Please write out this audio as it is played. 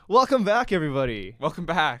Welcome back, everybody. Welcome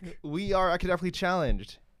back. We are Academically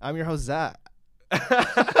Challenged. I'm your host, Zach.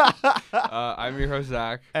 I'm your host,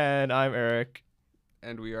 Zach. And I'm Eric.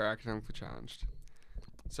 And we are Academically Challenged.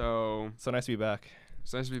 So nice to be back.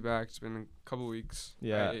 it's nice to be back. It's been a couple weeks.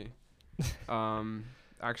 Yeah. I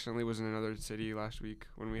accidentally was in another city last week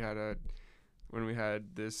when we had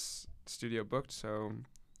this studio booked, so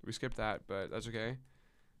we skipped that, but that's okay.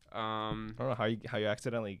 I don't know how you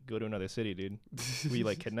accidentally go to another city, dude. Were you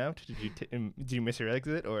like kidnapped? Did you miss your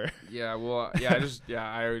exit or? Yeah, well,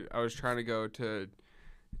 I was trying to go to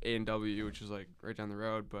A&W, which is like right down the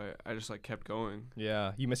road, but I just like kept going.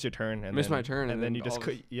 Yeah, you missed your turn. And my turn, and then you just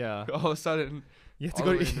all of a sudden you have to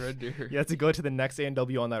all go the to way in Red Deer. You have to go to the next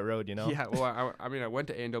A&W on that road, you know? Yeah, well, I went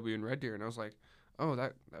to A&W in Red Deer, and I was like, oh,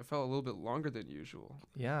 that felt a little bit longer than usual.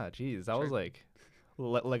 Yeah, geez, that was like a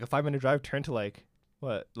 5-minute drive turned to like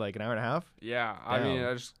an hour and a half? Yeah, Damn. I mean,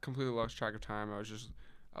 I just completely lost track of time. I was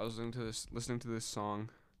listening to this song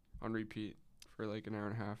on repeat for like an hour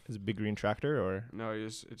and a half. Is it Big Green Tractor or? No,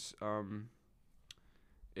 it's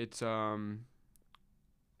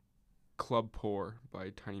Club Poor by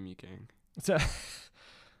Tiny Meat Gang. Is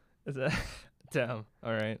that damn?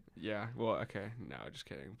 All right. Yeah. Well, okay. No, just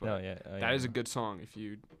kidding. But No, yeah. that is a good song if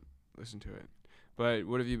you listen to it. But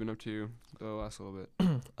what have you been up to the last little bit?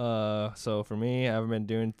 So for me, I haven't been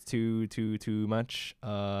doing too much.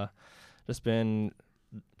 Just been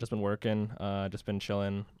working. Just been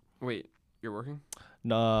chilling. Wait, you're working?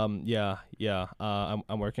 Yeah.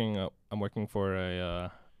 I'm working. I'm working for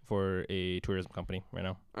a tourism company right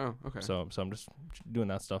now. Oh, okay. So I'm just doing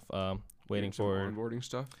that stuff. Waiting Doing for some onboarding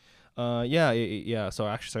stuff. Yeah. So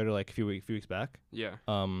I actually started like a few weeks back. Yeah.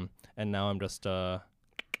 And now I'm just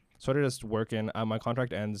sort of just working. My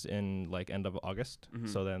contract ends in like end of August,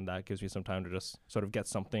 so then that gives me some time to just sort of get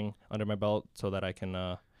something under my belt, so that I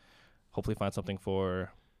can hopefully find something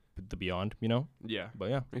for the beyond, you know. Yeah.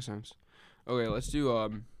 But yeah, Makes sense. Okay, let's do a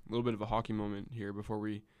little bit of a hockey moment here before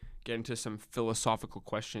we get into some philosophical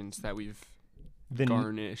questions that we've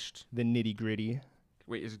garnished. The nitty gritty.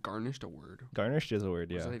 Wait, is garnished a word? Garnished is a word.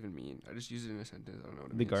 What Yeah. does that even mean? I just use it in a sentence. I don't know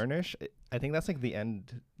what it The means. garnish, I think that's like the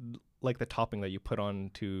end, like the topping that you put on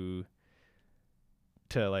to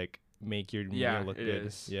like make your meal look it good.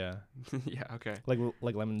 is. Yeah. Yeah. Okay. Like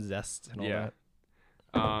lemon zest and all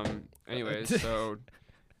that. Anyways, so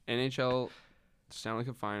NHL Stanley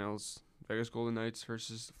Cup Finals, Vegas Golden Knights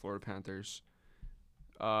versus the Florida Panthers.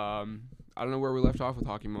 I don't know where we left off with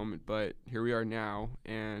hockey moment, but here we are now,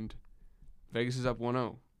 and Vegas is up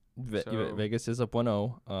 1-0. Vegas is up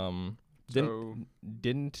 1-0.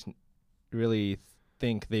 Didn't really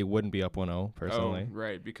think they wouldn't be up 1-0 personally. Oh,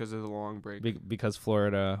 right, because of the long break. Because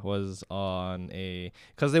Florida was on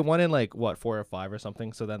because they won in like what 4 or 5 or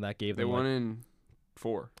something. So then that gave them. They won in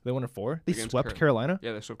 4. They won in 4. They Against swept Carolina.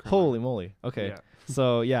 Yeah, they swept Carolina. Holy moly! Okay, Yeah.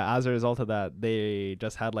 So yeah, as a result of that, they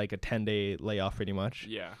just had like a 10-day layoff pretty much.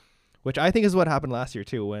 Yeah. Which I think is what happened last year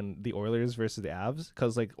too, when the Oilers versus the Avs,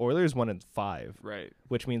 because like Oilers won in 5, Right.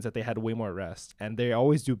 which means that they had way more rest, and they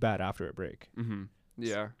always do bad after a break. Mm-hmm.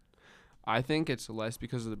 Yeah. I think it's less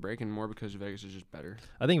because of the break and more because Vegas is just better.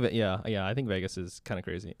 I think I think Vegas is kind of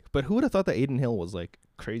crazy. But who would have thought that Aiden Hill was like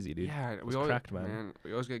crazy, dude? Yeah, we always cracked, man.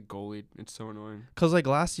 We always get goalied. It's so annoying. Cause like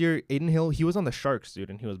last year, Aiden Hill, he was on the Sharks, dude,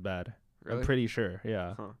 and he was bad. Really? I'm pretty sure.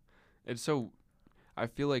 Yeah. Huh. It's so. I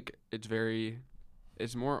feel like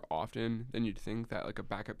it's more often than you'd think that like a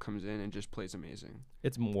backup comes in and just plays amazing.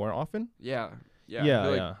 It's more often. Yeah.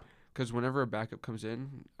 Yeah. Because whenever a backup comes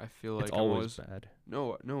in, I feel like it's always bad.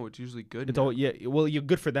 No, it's usually good. It's all Well, you're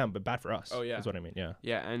good for them, but bad for us. Oh yeah, is what I mean. Yeah.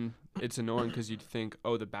 Yeah, and it's annoying because you'd think,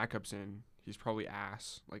 oh, the backup's in, he's probably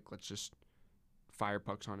ass. Like, let's just fire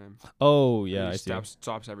pucks on him. Oh yeah, and I he see.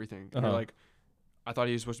 stops everything. And you're like, I thought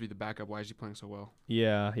he was supposed to be the backup. Why is he playing so well?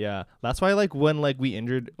 Yeah. That's why like when like we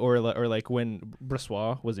injured or like when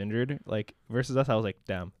Brossoit was injured like versus us, I was like,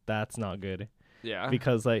 damn, that's not good. Yeah.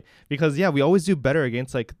 Because we always do better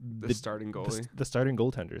against like the starting goalie. The starting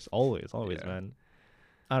goaltenders. Always, Yeah. man.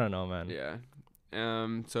 I don't know, man. Yeah.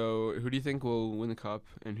 So who do you think will win the cup,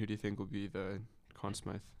 and who do you think will be the Conn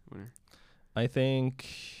Smythe winner? I think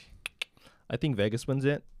Vegas wins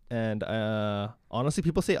it, and honestly,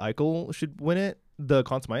 people say Eichel should win it, the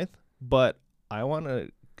Conn Smythe, but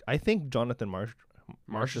I think Jonathan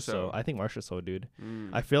Marchessault. I think Marchessault, dude.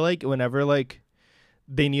 I feel like whenever like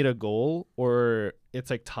they need a goal or it's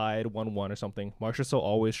like tied 1-1 or something, Marchessault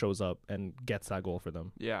always shows up and gets that goal for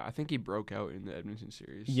them. Yeah, I think he broke out in the Edmonton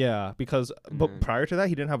series. Yeah, because but prior to that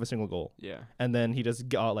he didn't have a single goal. Yeah. And then he just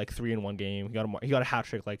got like 3 in one game. He got a hat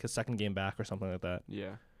trick like his second game back or something like that.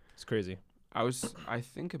 Yeah. It's crazy. I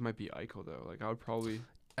think it might be Eichel though. Like I would probably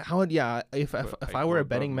How would if Put I were Eichel a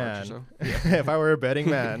betting above March or man, so? if I were a betting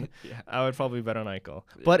man, Yeah. I would probably bet on Eichel.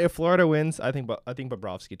 But Yeah. if Florida wins, I think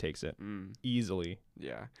Bobrovsky takes it Mm, easily.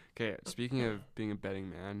 yeah. Okay. Speaking of being a betting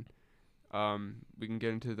man, we can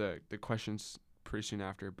get into the questions pretty soon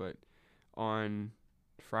after. But on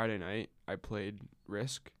Friday night, I played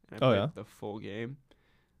Risk and I Oh, played yeah? the full game.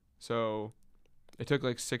 So it took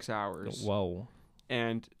like 6 hours, Whoa.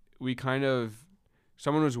 and we kind of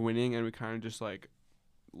someone was winning, and we kind of just like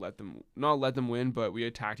not let them win, but we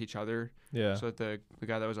attacked each other. Yeah. So that the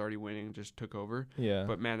guy that was already winning just took over. Yeah.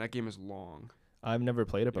 But man, that game is long. I've never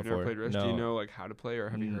played it You've before. never played Risk? No. Do you know like how to play, or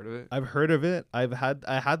have you heard of it? I've heard of it. I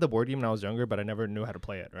had the board game when I was younger, but I never knew how to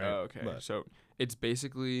play it. Right. Oh, okay. But So it's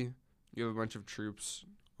basically you have a bunch of troops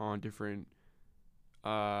on different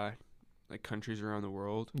like countries around the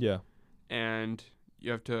world, yeah. and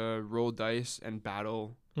you have to roll dice and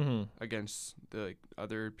battle Mm-hmm. against the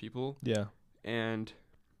other people. Yeah. And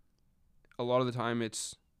a lot of the time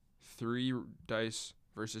it's 3 dice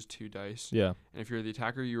versus 2 dice. Yeah. And if you're the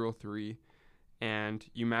attacker, you roll 3, and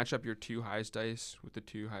you match up your 2 highest dice with the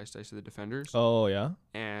 2 highest dice of the defenders. Oh yeah.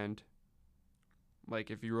 And like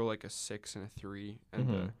if you roll like a 6 and a 3, and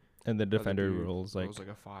Mm-hmm. And the other defender dude rolls like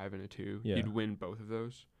a 5 and a 2, Yeah. you'd win both of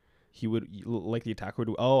those. he would like the attacker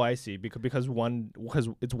would. Oh, I see. Because it's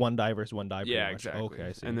one die versus one die. Yeah, pretty much. exactly. Okay,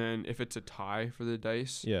 I see. And then if it's a tie for the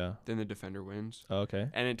dice, yeah. then the defender wins. Oh, okay.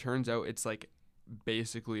 And it turns out it's like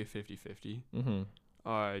basically a 50-50.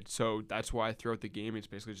 Mm-hmm. So that's why throughout the game it's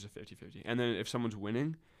basically just a 50-50. And then if someone's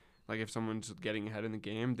winning, like if someone's getting ahead in the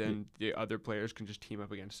game, then the other players can just team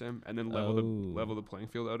up against him and then level the playing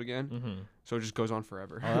field out again. Mm-hmm. So it just goes on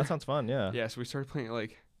forever. Oh, that sounds fun. Yeah. Yeah, so we started playing at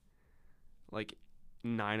like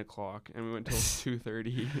 9 o'clock, and we went till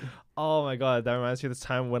 2:30. Oh my god, that reminds me of this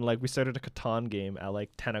time when like we started a Catan game at like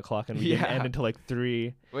 10 o'clock and we didn't end until like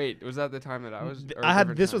 3. Wait, was that the time that I was? Or I a had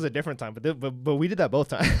different this time? was a different time, but we did that both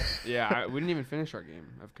times. Yeah, we didn't even finish our game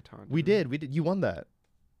of Catan. We did. You won that.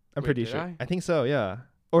 I'm Wait, pretty did sure. I? think so. Yeah.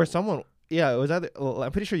 Or someone. Yeah, it was either. Well,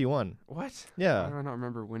 I'm pretty sure you won. What? Why Yeah. do I not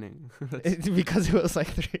remember winning? It's because it was like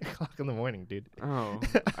 3 o'clock in the morning, dude. Oh,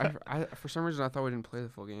 I for some reason I thought we didn't play the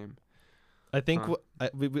full game. I think Huh.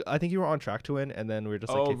 I think you were on track to win, and then we were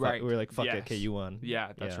just like, Oh, okay, right. we were like, fuck it, Yes. okay, you won.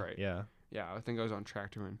 Yeah, that's Yeah, right. Yeah. Yeah, I think I was on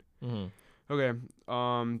track to win. Mm-hmm. Okay,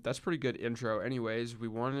 that's pretty good intro. Anyways, we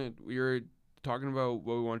were talking about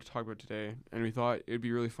what we wanted to talk about today, and we thought it'd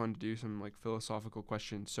be really fun to do some like philosophical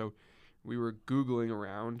questions. So we were Googling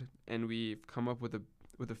around, and we've come up with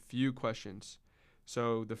a few questions.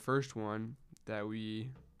 So the first one that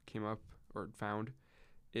we came up or found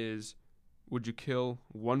is, would you kill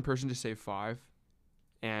one person to save 5?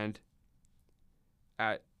 And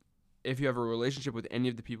if you have a relationship with any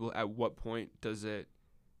of the people, at what point does the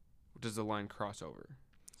line cross over?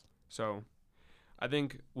 So I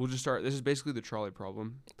think we'll just start. This is basically the trolley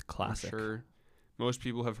problem. The classic. I'm sure most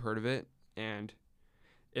people have heard of it, and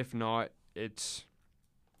if not, it's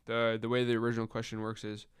the way the original question works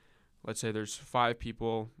is, let's say there's 5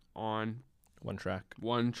 people on One track,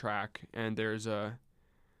 and there's and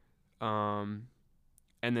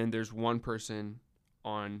then there's one person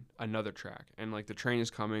on another track, and like the train is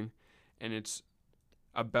coming and it's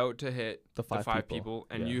about to hit the 5 people,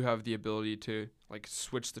 and Yeah. you have the ability to like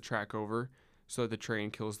switch the track over so that the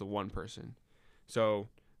train kills the one person. So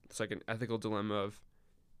it's like an ethical dilemma of,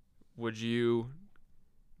 would you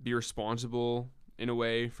be responsible in a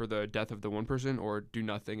way for the death of the one person, or do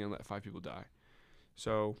nothing and let 5 people die?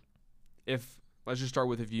 So let's just start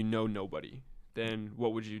with, if you know nobody, then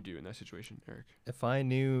what would you do in that situation, Eric? If I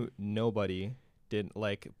knew nobody, did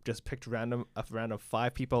like just picked a random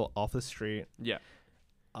 5 people off the street. Yeah.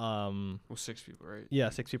 Well, 6 people, right? Yeah,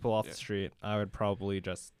 6 people off Yeah. the street. I would probably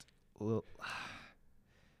just.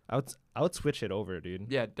 I would switch it over, dude.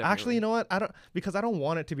 Yeah, definitely. Actually, you know what? I don't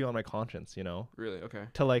want it to be on my conscience. You know, Really? Okay.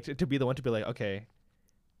 to be the one to be like, okay.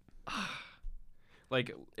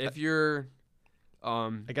 Like if you're,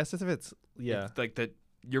 I guess if it's if, like that,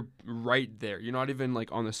 you're right there. You're not even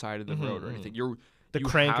like on the side of the Mhm, road or mhm. anything. the you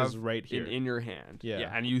crank have is right here. in your hand. Yeah.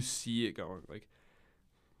 and you see it going. Like,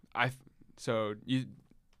 so you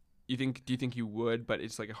think? Do you think you would? But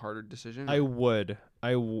it's like a harder decision. I would.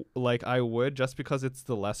 I would just because it's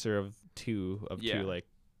the lesser of two Yeah. like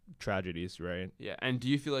tragedies, right? Yeah, and do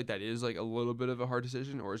you feel like that is like a little bit of a hard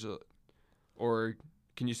decision, or or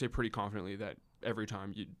can you say pretty confidently that every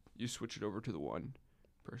time you switch it over to the one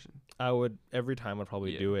person? I would every time I'd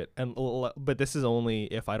probably Yeah. do it, but this is only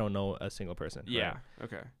if I don't know a single person. Yeah. Right?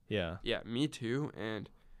 Okay. Yeah. Yeah, me too. And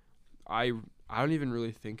I don't even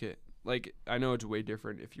really think it. Like, I know it's way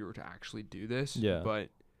different if you were to actually do this. Yeah. But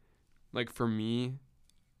like for me,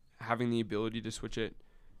 having the ability to switch it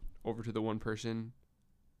over to the one person,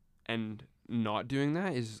 and not doing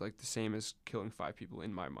that is like the same as killing 5 people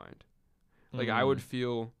in my mind. Like I would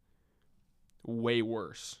feel way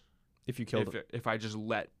worse if you killed if I just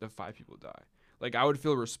let the 5 people die. Like I would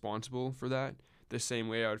feel responsible for that the same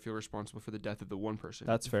way I would feel responsible for the death of the one person.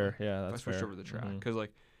 That's fair. Yeah, If I that's switched fair. over the track, because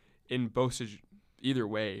like in both either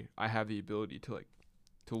way, I have the ability to like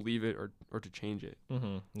to leave it or to change it.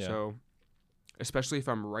 Yeah. So especially if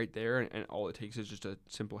I'm right there and all it takes is just a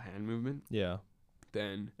simple hand movement. Yeah.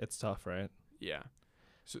 Then It's tough, right? yeah.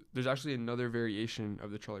 So there's actually another variation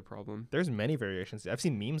of the trolley problem. There's many variations. I've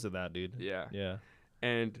seen memes of that, dude. Yeah. Yeah.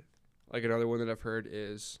 And like another one that I've heard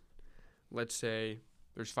is, let's say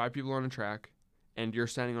there's 5 people on a track and you're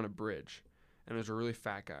standing on a bridge and there's a really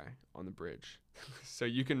fat guy on the bridge. So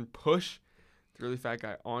you can push the really fat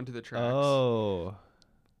guy onto the tracks. Oh.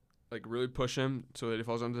 Like really push him so that he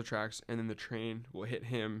falls onto the tracks, and then the train will hit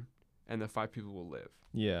him and the 5 people will live.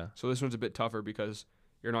 Yeah. So this one's a bit tougher because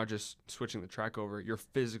you're not just switching the track over, you're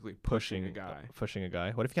physically pushing a guy. Pushing a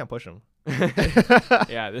guy. What if you can't push him?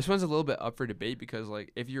 Yeah, this one's a little bit up for debate because,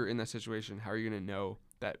 like, if you're in that situation, how are you going to know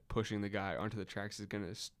that pushing the guy onto the tracks is going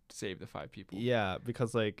to save the 5 people? Yeah,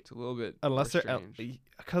 because, like, It's a little bit unless more they're, strange.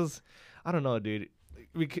 because, I don't know, dude.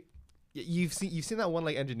 You've seen that one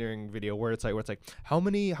like engineering video where it's like how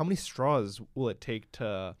many straws will it take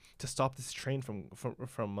to stop this train from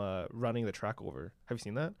running the track over? Have you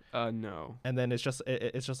seen that? No. And then it's just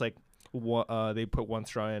like they put 1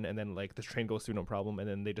 straw in, and then like the train goes through no problem, and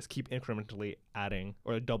then they just keep incrementally adding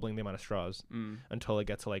or doubling the amount of straws until it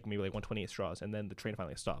gets to like maybe like 128 straws, and then the train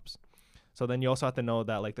finally stops. So then you also have to know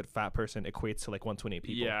that like the fat person equates to like 128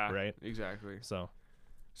 people. Yeah, right. Exactly. So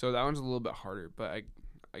that one's a little bit harder, but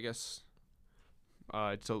I guess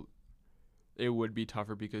it would be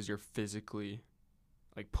tougher because you're physically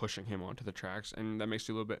like pushing him onto the tracks, and that makes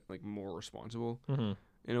you a little bit like more responsible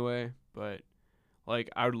in a way. But like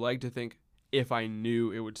I would like to think if I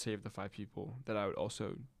knew it would save the 5 people that I would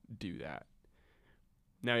also do that.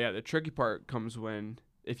 Now, yeah, the tricky part comes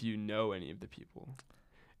if you know any of the people,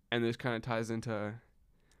 and this kind of ties into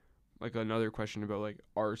like another question about like,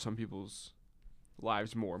 are some people's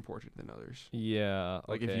lives more important than others? Yeah.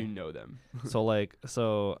 Like if you know them.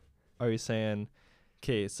 so are you saying,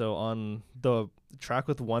 okay, so on the track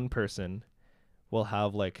with one person, we'll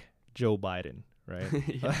have like Joe Biden, right?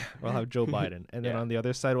 We'll have Joe Biden. And then on the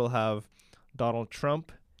other side, we'll have Donald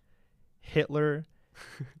Trump, Hitler,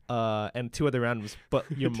 and 2 other randoms.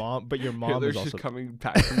 But your mom Hitler's is also just coming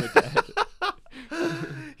back from the dead.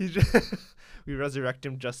 He's just, we resurrect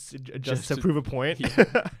him just to prove a point. Yeah.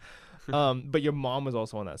 But your mom was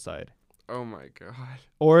also on that side. Oh my god.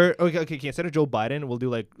 Or okay, instead of Joe Biden, we'll do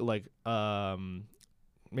like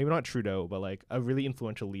maybe not Trudeau, but like a really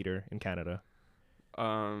influential leader in Canada.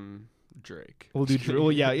 Drake. We'll do Drake.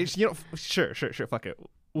 Well, yeah, sure, fuck it.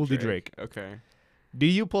 We'll do Drake. Okay. Do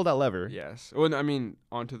you pull that lever? Yes. Well, I mean,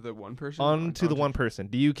 onto the one person. Onto the one person.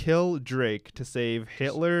 Do you kill Drake to save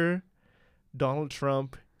Hitler, Donald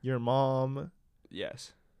Trump, your mom?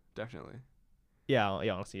 Yes, definitely. Yeah,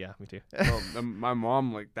 honestly, yeah, me too. My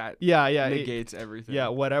mom, like that. Yeah, negates everything. Yeah,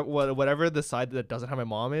 whatever the side that doesn't have my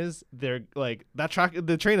mom is, they're like that track.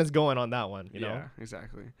 The train is going on that one. You know. Yeah,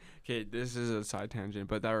 exactly. Okay, this is a side tangent,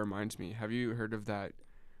 but that reminds me. Have you heard of that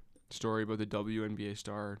story about the WNBA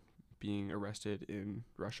star being arrested in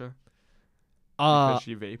Russia because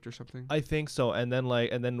she vaped or something? I think so. And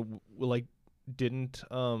then didn't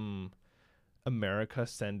America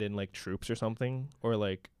send in like troops or something, or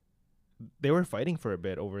like they were fighting for a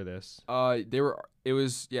bit over this? It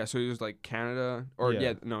was like Canada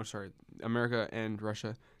America and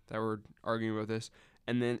Russia that were arguing about this,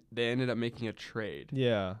 and then they ended up making a trade.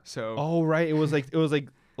 Yeah. So oh right, it was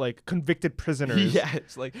like convicted prisoners. Yeah,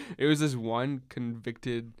 it's like it was this one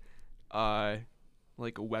convicted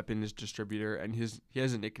like weapons distributor, and he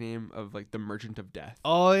has a nickname of like the Merchant of Death.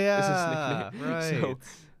 Oh yeah. Is his nickname. Right. So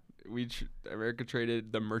America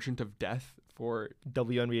traded the Merchant of Death for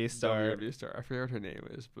WNBA star. I forget what her name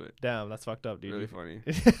is, but damn, that's fucked up, dude. Really funny.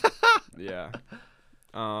 Yeah.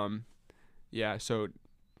 Yeah. So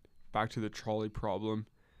back to the trolley problem.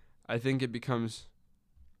 I think it becomes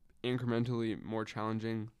incrementally more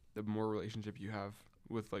challenging the more relationship you have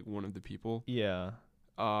with like one of the people. Yeah.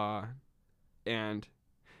 And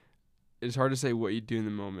it's hard to say what you do in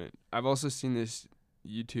the moment. I've also seen this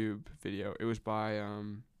YouTube video. It was by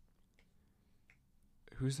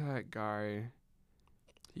who's that guy?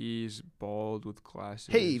 He's bald with glasses.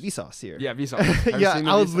 Hey, Vsauce here. Yeah, Vsauce. Have you Yeah, seen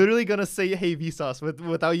the I was Vsauce? literally gonna say hey Vsauce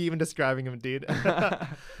without you even describing him, dude. I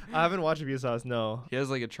haven't watched Vsauce. No. He has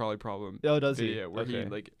like a Trolley Problem Oh, does he? video where he Okay.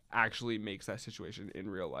 like actually makes that situation in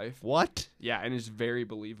real life. What? Yeah, and it's very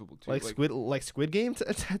believable too. Like Squid Game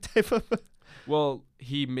type of. Well,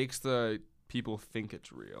 he makes the people think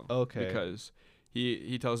it's real. Okay. Because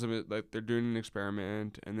he tells them like they're doing an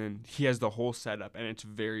experiment, and then he has the whole setup, and it's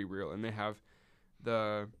very real. And they have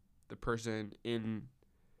the person in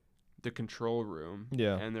the control room.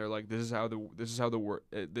 Yeah. And they're like, this is how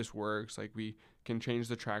this works. Like we can change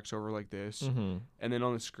the tracks over like this, Mm-hmm. and then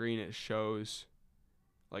on the screen it shows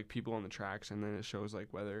like people on the tracks, and then it shows like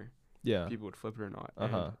whether Yeah. people would flip it or not.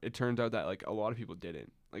 Uh-huh. And it turns out that like a lot of people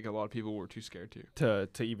didn't. Like a lot of people were too scared to.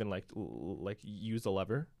 To even like use the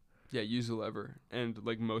lever. Yeah, use the lever, and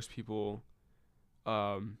like most people,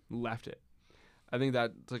 left it. I think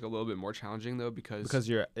that's like a little bit more challenging though because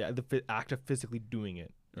You're the act of physically doing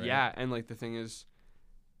it. Right? yeah, and like the thing is,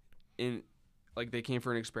 in like they came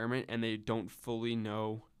for an experiment and they don't fully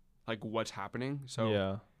know like what's happening. So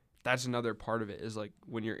yeah. that's another part of it is like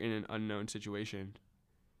when you're in an unknown situation,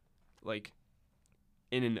 like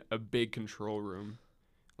in a big control room,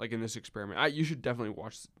 like in this experiment. You should definitely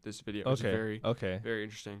watch this video. It's very very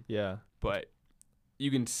interesting. Yeah. But you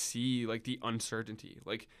can see like the uncertainty,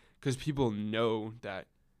 like because people know that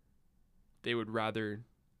they would rather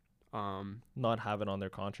Not have it on their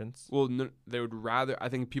conscience. well no, they would rather, I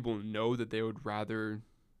think people know that they would rather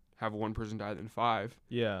have one person die than 5,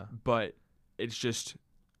 Yeah. but it's just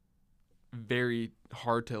very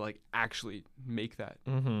hard to like actually make that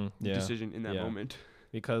Mm-hmm. Yeah. decision in that Yeah. moment.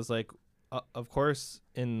 Because like of course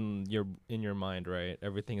in your mind, right,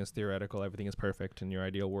 everything is theoretical, everything is perfect in your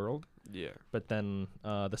ideal world, Yeah. but then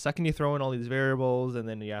the second you throw in all these variables and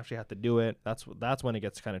then you actually have to do it, that's when it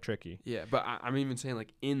gets kind of tricky. Yeah, but I'm even saying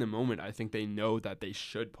like in the moment I think they know that they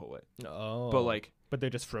should pull it, Oh, but like but they're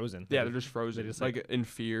just frozen. yeah, they're just frozen. They're just like in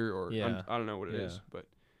fear or Yeah. I don't know what it is, Yeah. but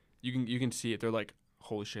you can see it. They're like,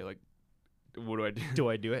 holy shit, like what do I do? Do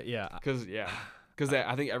I do it? Yeah. Because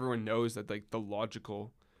I think everyone knows that like the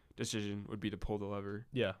logical decision would be to pull the lever,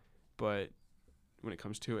 Yeah. but when it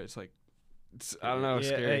comes to it, it's like I don't know, it's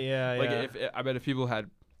scary. Yeah. Like I bet if people had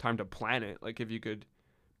time to plan it, like if you could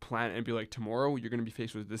plan it and be like, tomorrow you're gonna be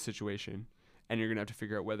faced with this situation, and you're gonna have to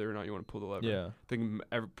figure out whether or not you want to pull the lever. Yeah. I think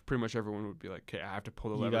pretty much everyone would be like, okay, I have to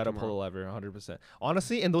pull the lever. You gotta tomorrow. pull the lever 100%.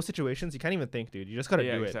 Honestly, in those situations, you can't even think, dude. You just gotta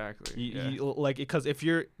do it. Exactly. You, like, because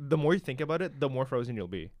the more you think about it, the more frozen you'll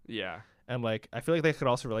be. Yeah. And like, I feel like they could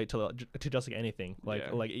also relate to just like anything, like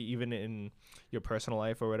Yeah. like even in your personal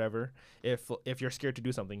life or whatever. If you're scared to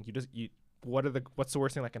do something, what's the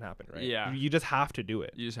worst thing that can happen, right? Yeah. You just have to do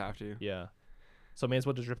it. You just have to. Yeah. So may as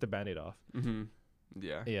well just rip the Band-Aid off. Mm-hmm.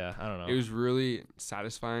 Yeah. Yeah. I don't know. It was really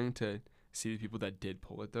satisfying to see the people that did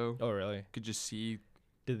pull it though. Oh really? Could just see.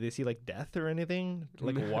 Did they see like death or anything?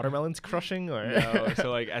 Like watermelons crushing or? No. So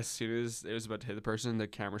like as soon as it was about to hit the person, the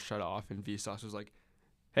camera shut off and Vsauce was like,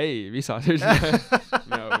 "Hey, Vsauce."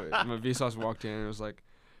 No, my Vsauce walked in and was like,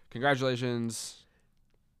 "Congratulations."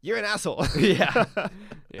 You're an asshole. Yeah.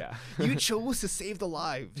 Yeah. You chose to save the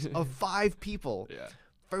lives of 5 people Yeah.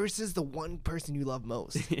 versus the one person you love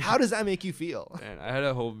most. Yeah. How does that make you feel? And I had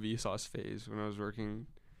a whole Vsauce phase when I was working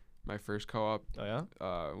my first co-op, Oh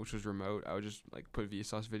yeah. which was remote. I would just like put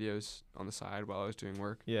Vsauce videos on the side while I was doing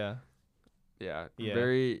work. Yeah. Yeah. Yeah.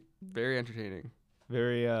 Very, very entertaining.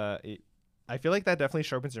 Very I feel like that definitely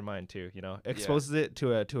sharpens your mind too, you know. Exposes it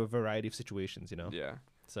to a variety of situations, you know. Yeah.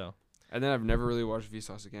 So, And then I've never really watched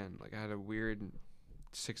Vsauce again. Like I had a weird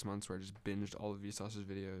 6 months where I just binged all of Vsauce's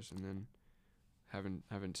videos and then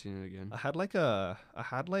haven't seen it again. I had like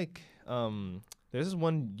there's this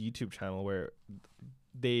one YouTube channel where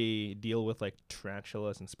they deal with like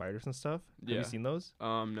tarantulas and spiders and stuff. Have Yeah. you seen those?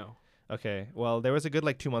 No. Okay. Well, there was a good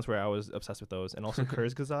like 2 months where I was obsessed with those, and also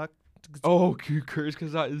Kurzgesagt. Oh,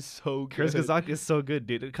 Kurzgesagt is so good. Kurzgesagt is so good,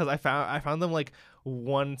 dude. Because I found them like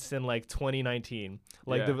once in like 2019.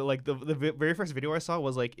 Like Yeah. the very first video I saw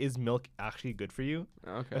was like, is milk actually good for you,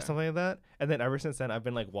 Okay. or something like that. And then ever since then, I've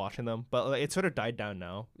been like watching them, but like, it sort of died down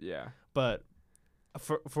now. Yeah. But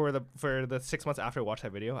for the 6 months after I watched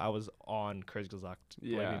that video, I was on Kurzgesagt like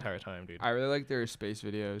Yeah. the entire time, dude. I really like their space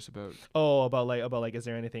videos about. Oh, about like, is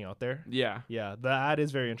there anything out there? Yeah. Yeah, that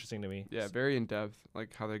is very interesting to me. Yeah. Very in depth,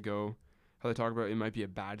 like how they talk about it might be a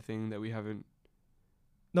bad thing that we haven't.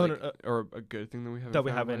 No, like, no, or a good thing that we haven't. that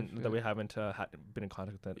we found haven't with. that we haven't been in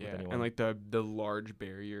contact with Yeah, anyone. and like the large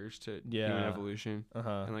barriers to human Yeah. evolution,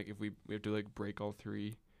 uh-huh. and like if we have to like break all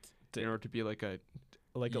 3 in order to be like a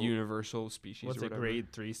Like a universal species. what's or it, whatever. grade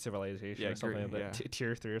 3 civilization Yeah, or something like that. yeah.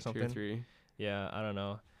 Tier 3 or something. Tier 3. Yeah, I don't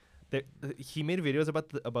know. He made videos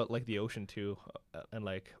about like the ocean too, and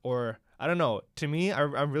like, or I don't know. To me,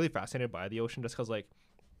 I'm really fascinated by the ocean just because like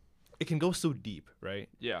it can go so deep, right?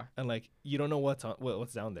 Yeah. And like you don't know what's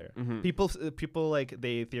down there. Mm-hmm. People like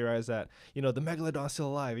they theorize that the megalodon's still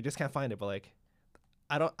alive. You just can't find it, but like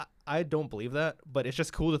I don't believe that. But it's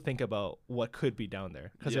just cool to think about what could be down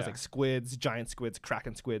there because there's like squids, giant squids,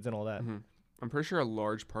 kraken squids, and all that. Mm-hmm. I'm pretty sure a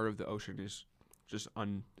large part of the ocean is just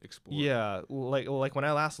unexplored. Yeah, like when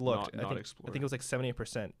I last looked, Not I think explored. it was like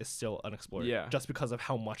 78% is still unexplored. Yeah. Just because of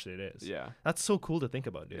how much it is. Yeah. That's so cool to think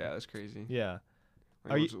about, dude. Yeah, that's crazy. Yeah.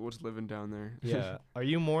 Like, what's living down there? Yeah. Are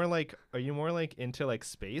you more like into like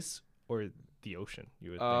space or the ocean?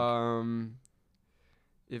 You would think.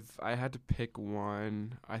 If I had to pick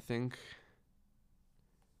one, I think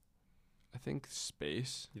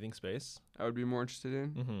space. You think space? I would be more interested in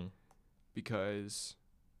Mm-hmm. because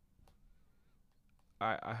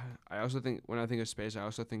I also think when I think of space, I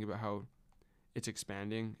also think about how it's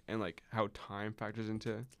expanding and like how time factors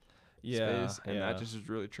into space, and that just is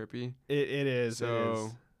really trippy. It is. So it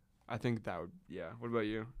is. I think that would. Yeah. What about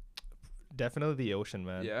you? Definitely the ocean,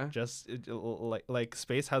 man. Yeah? Just like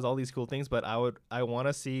space has all these cool things, but I want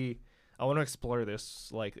to explore this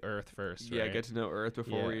like Earth first. Yeah, right? get to know Earth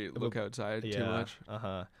before we look outside too much.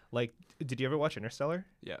 Like, did you ever watch Interstellar?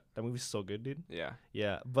 Yeah. That movie's so good, dude. Yeah.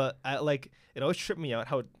 Yeah, but it always tripped me out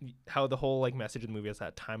how the whole like message of the movie is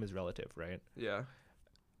that time is relative, right? Yeah.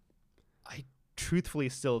 I truthfully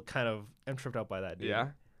still kind of am tripped out by that, dude. Yeah.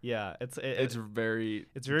 Yeah, It's very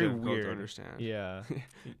very weird to understand. Yeah.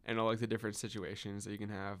 And all like the different situations that you can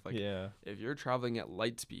have. Like if you're traveling at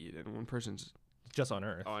light speed and one person's just on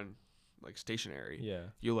Earth. on like stationary, Yeah.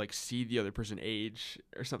 you'll like see the other person age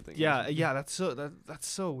or something. Yeah, that's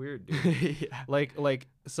so weird, dude. Yeah. Like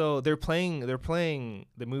so they're playing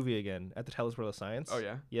the movie again at the Telus World of Science. Oh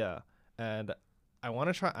yeah. Yeah. And I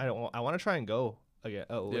want to try and go again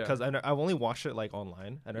Yeah. because I've only watched it like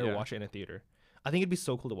online. I never Yeah. watched it in a theater. I think it'd be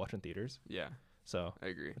so cool to watch in theaters. Yeah. So I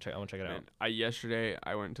agree. I want to check it out. And yesterday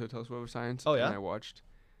I went to the Telescope of Science. Oh, yeah? And I watched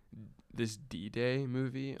this D-Day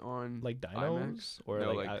movie on Like dinos IMAX. or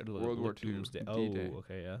No, like World War II Doomsday. D-Day. Oh,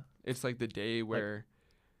 okay, yeah. It's like the day where,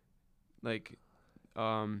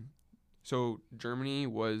 so Germany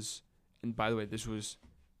was, and by the way, this was,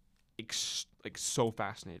 so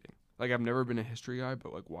fascinating. Like I've never been a history guy,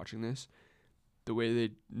 but like watching this, the way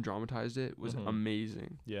they dramatized it was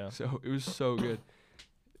amazing. Yeah. So it was so good.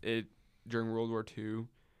 During World War II,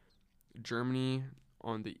 Germany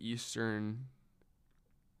on the eastern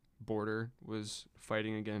border was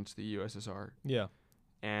fighting against the USSR. Yeah.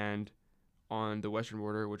 And on the western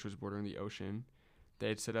border, which was bordering the ocean, they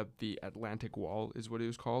had set up the Atlantic Wall, is what it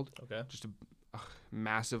was called. Okay. Just a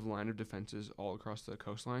massive line of defenses all across the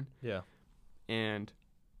coastline. Yeah. And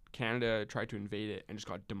Canada tried to invade it and just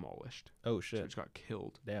got demolished. Oh So shit. it just got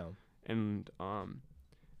killed. Damn. And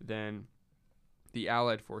then the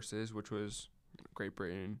Allied forces, which was Great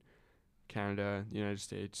Britain, Canada, the United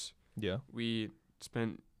States, Yeah. we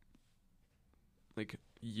spent like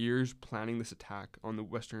years planning this attack on the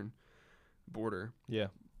western border. Yeah.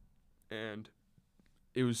 And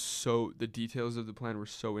it was the details of the plan were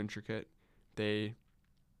so intricate. They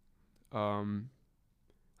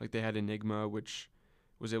they had Enigma, which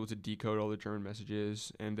was able to decode all the German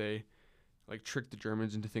messages, and they like tricked the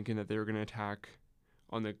Germans into thinking that they were going to attack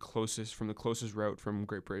from the closest route from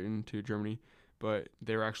Great Britain to Germany, but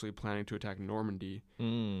they were actually planning to attack Normandy.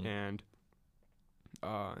 And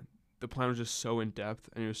the plan was just so in depth,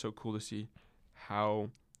 and it was so cool to see how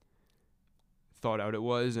thought out it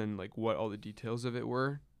was and like what all the details of it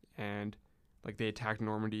were. And like they attacked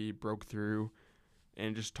Normandy, broke through,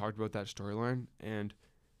 and just talked about that storyline. And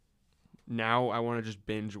now I want to just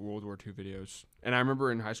binge World War II videos. And I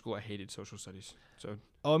remember in high school I hated social studies. So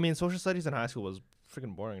I mean, social studies in high school was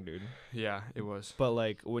freaking boring, dude. yeah, it was. But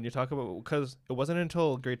like when you talk about, because it wasn't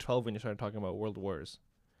until grade 12 when you started talking about world wars.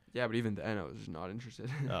 Yeah, but even then I was just not interested.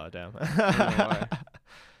 Oh damn. I don't know why.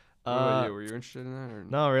 What about you? Were you interested in that? Or?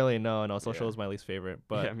 No, really, no. Social Yeah. is my least favorite.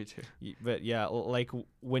 But Yeah, me too. But yeah, like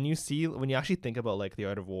when you actually think about like the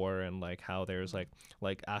art of war and like how there's like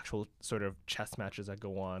actual sort of chess matches that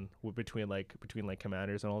go on between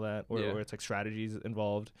commanders and all that, or Yeah. where it's like strategies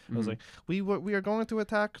involved. I was Mhm. like, we are going to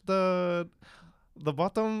attack the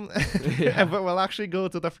bottom, Yeah. but we'll actually go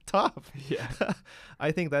to the top. Yeah.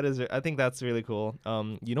 I think that's really cool.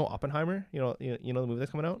 Oppenheimer. You know the movie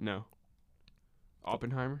that's coming out. No.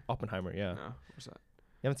 Oppenheimer? Oppenheimer. Yeah. No. What's that?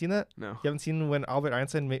 You haven't seen that? No. You haven't seen when Albert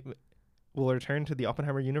Einstein will return to the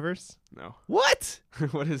Oppenheimer universe? No. What?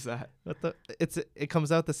 What is that? It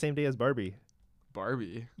comes out the same day as Barbie.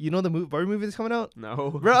 Barbie. You know the Barbie movie that's coming out,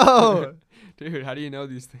 No. bro. Dude, how do you know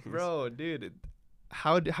these things? Bro, dude,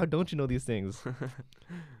 how don't you know these things?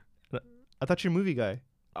 I thought you're a movie guy.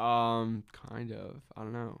 Kind of. I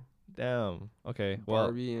don't know. Damn. Okay. Well,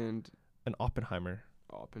 Barbie and Oppenheimer.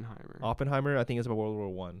 Oppenheimer. I think is about World War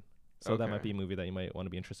One. So that might Okay. be a movie that you might want to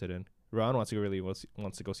be interested in. Ron wants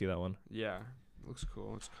to go see that one. Yeah. Looks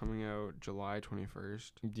cool. It's coming out July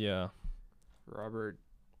 21st. Yeah. Robert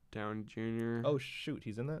Downey Jr. Oh shoot,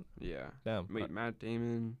 he's in that. Yeah. Damn. Wait, Matt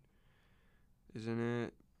Damon is in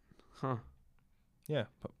it. Huh. Yeah.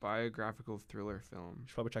 Biographical thriller film.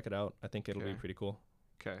 Should probably check it out. I think it'll be Okay. pretty cool.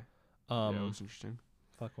 Okay. Yeah, it looks interesting.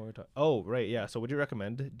 Fuck, what we're talking. Oh right, yeah. So would you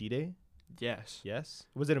recommend D-Day? Yes. Yes.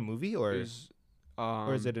 Was it a movie or Is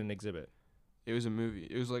it an exhibit? It was a movie.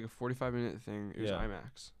 It was like a 45-minute thing. It was Yeah.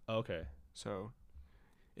 IMAX. Oh, okay. So,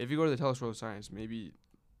 if you go to the Telescope of Science, maybe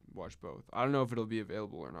watch both. I don't know if it'll be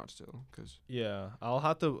available or not still, because Yeah, I'll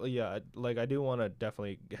have to. Yeah, like I do want to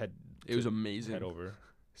definitely it was amazing. head over.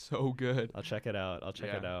 So good. I'll check it out.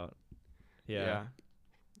 Yeah. Yeah.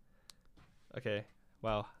 Okay.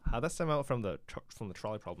 Wow. How'd that stem out from the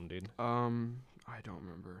trolley problem, dude? I don't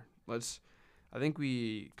remember. I think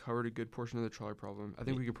we covered a good portion of the trolley problem. I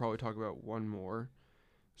think we could probably talk about one more.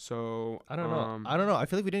 So I don't know. I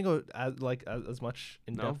feel like we didn't go as much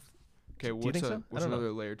in No? depth. Okay, Do you think so? I what's don't know.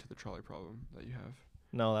 another layer to the trolley problem that you have?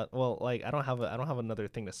 No, I don't have another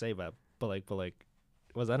thing to say, but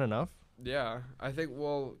was that enough? Yeah, I think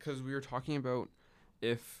because we were talking about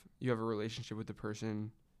if you have a relationship with the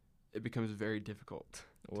person, it becomes very difficult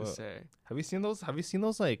Whoa. to say. Have you seen those? Have you seen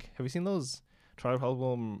those trolley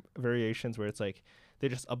problem variations where it's like they're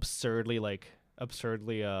just absurdly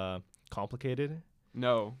complicated?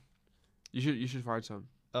 No, you should find some.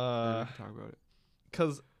 And we can talk about it.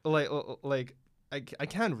 Cause I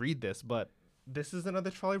can't read this, but this is another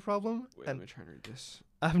trolley problem, Wait, let and me try and read this.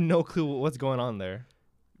 I have no clue what's going on there.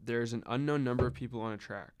 There's an unknown number of people on a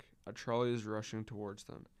track. A trolley is rushing towards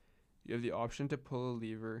them. You have the option to pull a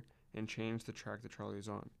lever and change the track the trolley is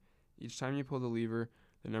on. Each time you pull the lever,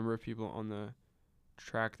 the number of people on the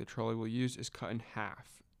track the trolley will use is cut in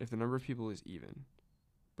half if the number of people is even.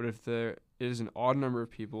 But if there is an odd number of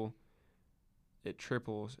people, it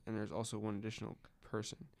triples, and there's also one additional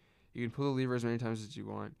person. You can pull the lever as many times as you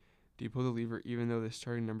want. Do you pull the lever even though the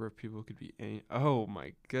starting number of people could be any? Oh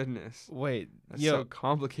my goodness. Wait, That's so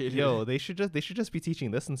complicated. they should just be teaching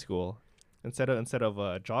this in school, instead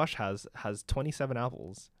of Josh has 27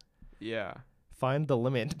 apples. Yeah. Find the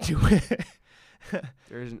limit to it.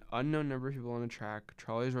 There is an unknown number of people on the track.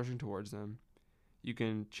 Trolley is rushing towards them. You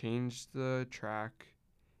can change the track.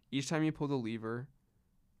 Each time you pull the lever,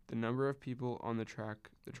 the number of people on the track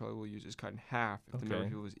the trolley will use is cut in half if the number of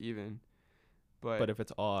people is even. But if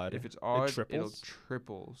it's odd, it'll triples?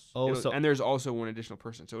 triples. Oh, and there's also one additional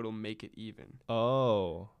person, so it'll make it even.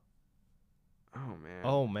 Oh Oh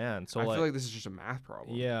man. man. So I feel like this is just a math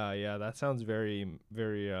problem. yeah, that sounds very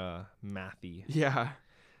mathy. Yeah.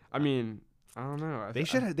 I mean, I don't know.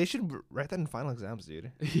 They should write that in final exams,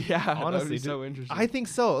 dude. Yeah. Honestly, that'd be dude, so interesting. I think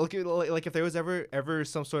so. Like if there was ever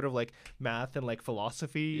some sort of like math and like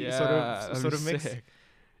philosophy sort of mix. Sick.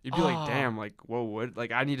 You'd be like, damn, like, whoa, what?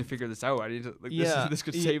 Like, I need to figure this out. I need to, like, this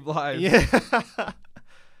could save lives. Yeah.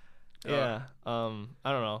 Yeah. I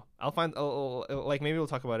don't know. I'll find, like, maybe we'll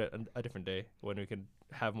talk about it a different day when we can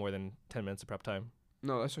have more than 10 minutes of prep time.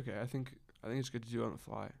 No, that's okay. I think it's good to do it on the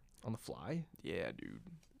fly. On the fly? Yeah, dude.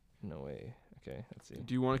 No way. Okay, let's see.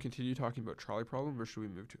 Do you want to continue talking about trolley problem, or should we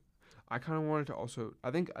move to? I kind of wanted to also.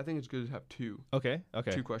 I think it's good to have two. Okay.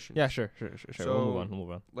 Two questions. Yeah, sure. So we'll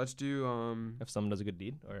move on. Let's do If someone does a good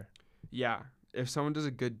deed, or. Yeah, if someone does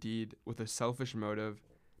a good deed with a selfish motive,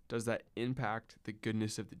 does that impact the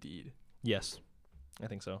goodness of the deed? Yes, I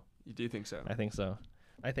think so. You do think so? I think so.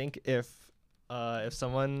 I think if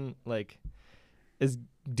someone like is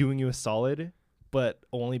doing you a solid, but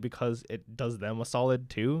only because it does them a solid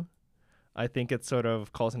too, I think it sort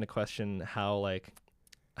of calls into question how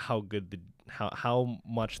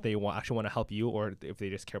much they actually want to help you, or if they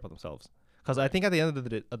just care about themselves. Because I think at the end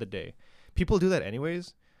of the day, people do that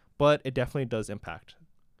anyways, but it definitely does impact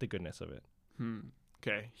the goodness of it.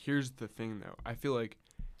 Okay, here's the thing though. I feel like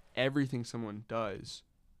everything someone does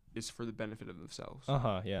is for the benefit of themselves.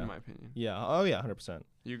 Yeah. In my opinion. Yeah. Oh yeah, 100%.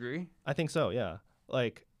 You agree? I think so. Yeah.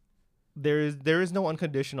 Like, there is no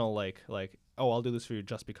unconditional like oh, I'll do this for you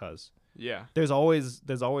just because. Yeah. There's always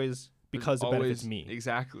because it benefits me.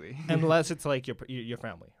 Exactly. Unless it's like your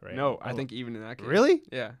family, right? No, I think even in that case. Really?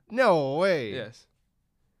 Yeah. No way. Yes.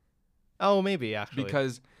 Oh, maybe actually.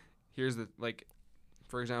 Because here's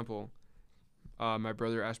for example, my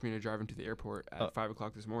brother asked me to drive him to the airport at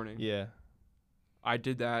 5:00 this morning. Yeah. I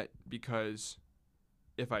did that because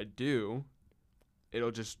if I do,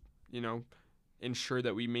 it'll just, ensure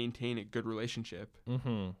that we maintain a good relationship,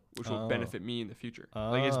 which will benefit me in the future.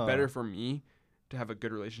 Like, it's better for me to have a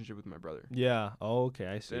good relationship with my brother Yeah. Oh, okay,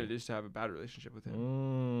 I see. than it is to have a bad relationship with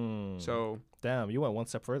him. So, damn, you went one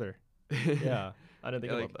step further. Yeah, I didn't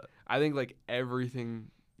think about that. I think like everything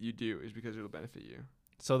you do is because it'll benefit you.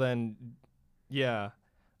 So then, yeah,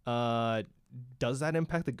 does that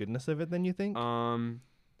impact the goodness of it? Then you think?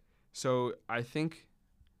 So I think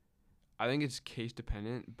it's case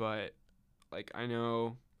dependent, but like I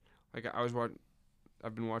know, like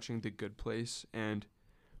I've been watching The Good Place, and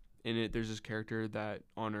in it there's this character that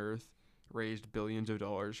on Earth raised billions of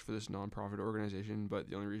dollars for this nonprofit organization, but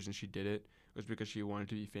the only reason she did it was because she wanted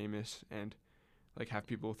to be famous and like have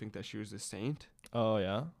people think that she was a saint. Oh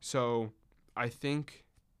yeah. So I think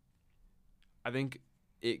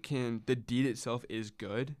the deed itself is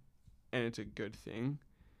good and it's a good thing,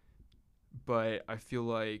 but I feel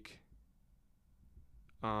like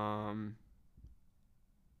I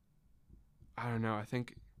don't know, I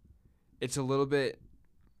think it's a little bit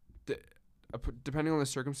depending on the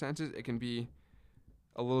circumstances, it can be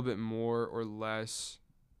a little bit more or less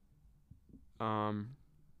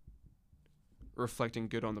reflecting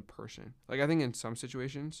good on the person. Like I think in some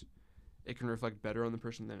situations it can reflect better on the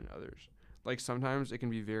person than in others. Like sometimes it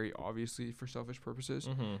can be very obviously for selfish purposes.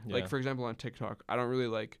 Yeah. Like for example on TikTok, I don't really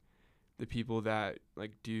like the people that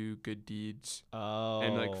like do good deeds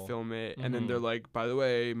and like film it and then they're like, by the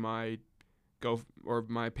way, my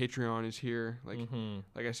Patreon is here. Like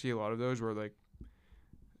like I see a lot of those where like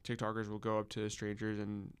TikTokers will go up to strangers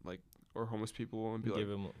and like or homeless people and be like,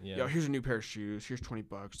 yo, here's a new pair of shoes, here's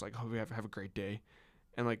 $20, like hope you have a great day.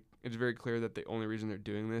 And like it's very clear that the only reason they're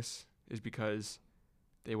doing this is because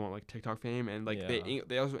they want like TikTok fame, and like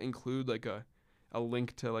they also include like a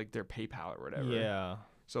link to like their PayPal or whatever. Yeah.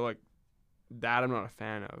 So like that I'm not a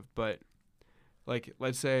fan of, but like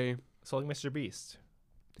let's say so like Mr. Beast.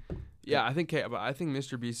 Yeah, I think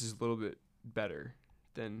Mr. Beast is a little bit better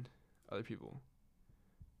than other people.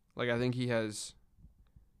 Like I think he has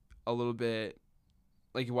a little bit,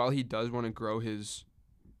 like while he does want to grow his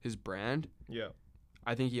brand, yeah,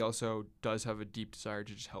 I think he also does have a deep desire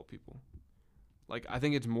to just help people. Like I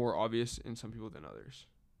think it's more obvious in some people than others.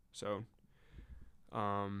 So,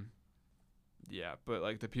 yeah, but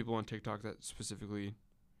like the people on TikTok that specifically,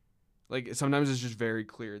 like sometimes it's just very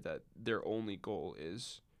clear that their only goal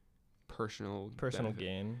is personal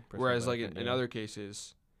gain. Whereas like in other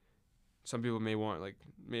cases, some people may want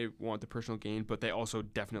the personal gain, but they also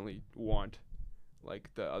definitely want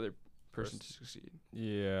like the other person to succeed.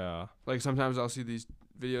 Yeah. Like sometimes I'll see these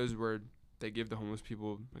videos where they give the homeless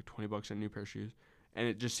people like $20 and a new pair of shoes, and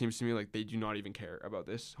it just seems to me like they do not even care about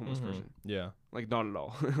this homeless person. Yeah. Like not at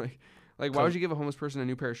all. like why would you give a homeless person a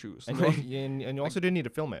new pair of shoes? And, like, and you also do need to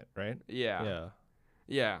film it, right? Yeah. Yeah.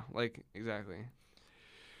 Yeah. Like exactly.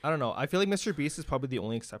 I don't know. I feel like Mr. Beast is probably the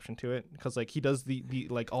only exception to it because like he does the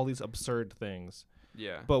like all these absurd things.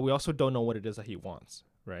 Yeah. But we also don't know what it is that he wants,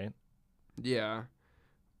 right? Yeah.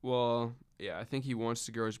 Well, yeah, I think he wants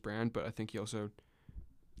to grow his brand, but I think he also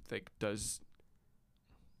like does.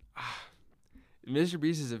 Mr.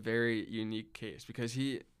 Beast is a very unique case because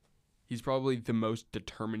he's probably the most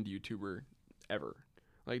determined YouTuber ever.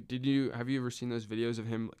 Like, have you ever seen those videos of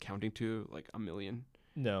him counting to like 1 million?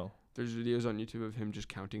 No. There's videos on YouTube of him just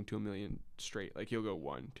counting to 1 million straight. Like he'll go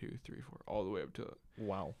 1, 2, 3, 4, all the way up to.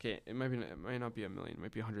 Wow. Okay, it might not be 1 million. It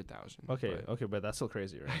might be 100,000. Okay, but that's still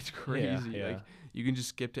crazy, right? It's crazy. Yeah. Like you can just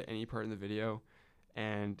skip to any part in the video,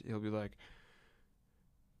 and he'll be like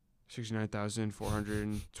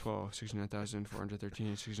 69,412,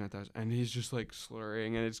 69,413, 69,000, and he's just like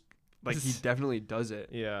slurring, and it's like he definitely does it.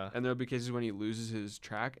 Yeah. And there'll be cases when he loses his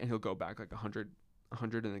track, and he'll go back like 100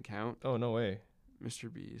 in the count. Oh no way.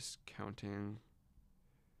 Mr. Beast counting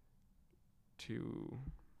to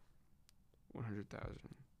 100,000.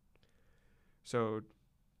 So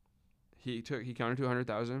he counted to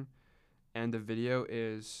 100,000, and the video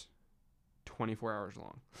is 24 hours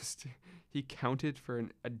long. He counted for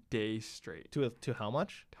a day straight. To how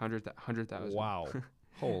much? 100,000. Wow.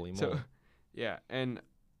 Holy moly. So, yeah, and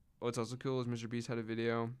what's also cool is Mr. Beast had a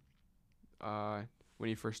video when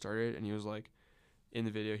he first started, and he was like, in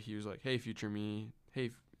the video, he was like, hey, future me,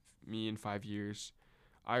 me in 5 years,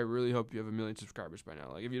 I really hope you have 1 million subscribers by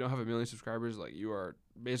now. Like, if you don't have 1 million subscribers, like, you are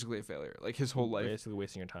basically a failure. Like, his whole life. Basically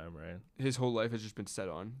wasting your time, right? His whole life has just been set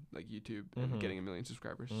on, like, YouTube and getting 1 million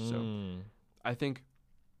subscribers. So, I think,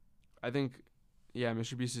 yeah,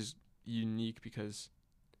 Mr. Beast is unique because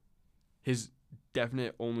his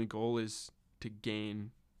definite only goal is to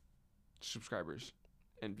gain subscribers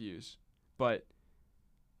and views. But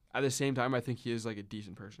at the same time, I think he is like a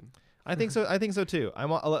decent person. I think so. I think so too. I'm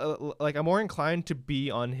like I'm more inclined to be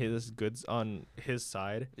on his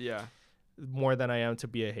side Yeah. more than I am to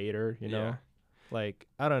be a hater. You know, Yeah. like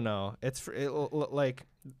I don't know. Like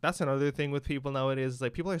that's another thing with people nowadays.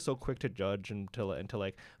 Like people are so quick to judge and to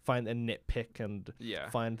like find a nitpick and Yeah.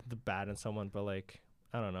 find the bad in someone. But like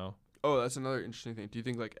I don't know. Oh, that's another interesting thing. Do you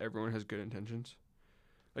think like everyone has good intentions?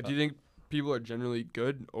 Like, do you think people are generally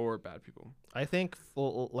good or bad people? I think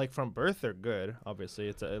like from birth they're good. Obviously,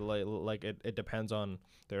 it's like it depends on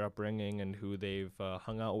their upbringing and who they've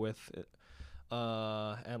hung out with,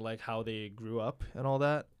 and like how they grew up and all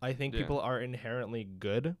that. I think Yeah. people are inherently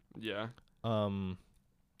good. Yeah.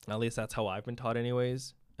 At least that's how I've been taught,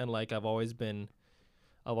 anyways. And like I've always been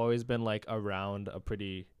like around a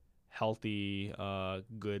pretty healthy,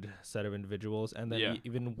 good set of individuals. And then Yeah.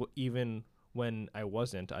 even when I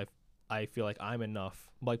wasn't, I feel like I'm enough,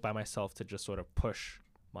 like by myself, to just sort of push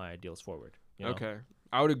my ideals forward. You know? Okay.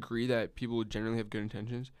 I would agree that people generally have good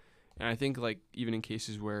intentions. And I think, like, even in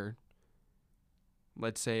cases where,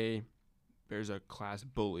 let's say, there's a class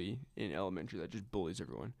bully in elementary that just bullies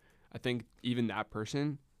everyone, I think even that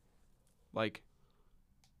person, like,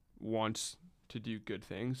 wants to do good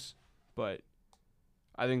things. But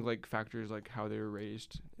I think, like, factors like how they were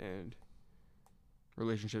raised and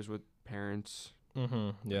relationships with parents,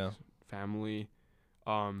 Mm-hmm. Yeah. family,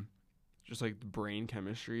 just like the brain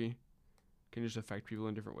chemistry can just affect people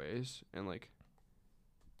in different ways. And like,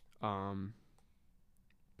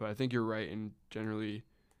 but I think you're right. And generally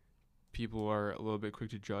people are a little bit quick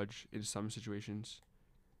to judge in some situations.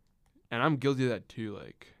 And I'm guilty of that too.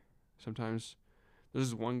 Like sometimes there's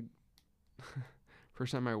this one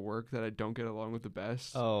person at my work that I don't get along with the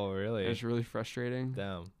best. Oh, really? And it's really frustrating.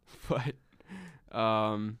 Damn. But,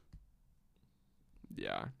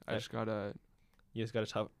 yeah, I just gotta. You just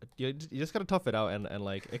gotta tough it out and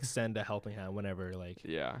like extend a helping hand whenever like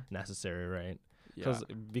Yeah. necessary, right? Yeah.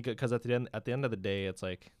 Because at the end of the day, it's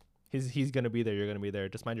like he's gonna be there, you're gonna be there.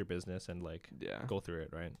 Just mind your business and like Yeah. go through it,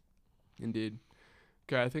 right? Indeed.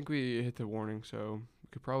 Okay, I think we hit the warning, so we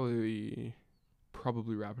could probably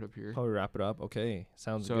wrap it up here. Probably wrap it up. Okay,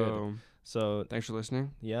 sounds good. So thanks for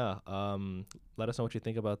listening. yeah, let us know what you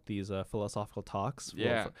think about these philosophical talks.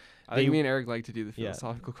 Yeah. Well, I think me and Eric like to do the Yeah.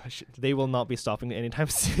 philosophical questions. they will not be stopping anytime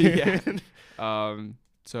soon. Yeah.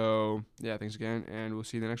 So yeah, thanks again, and we'll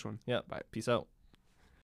see you in the next one. Yeah. Bye. Peace out.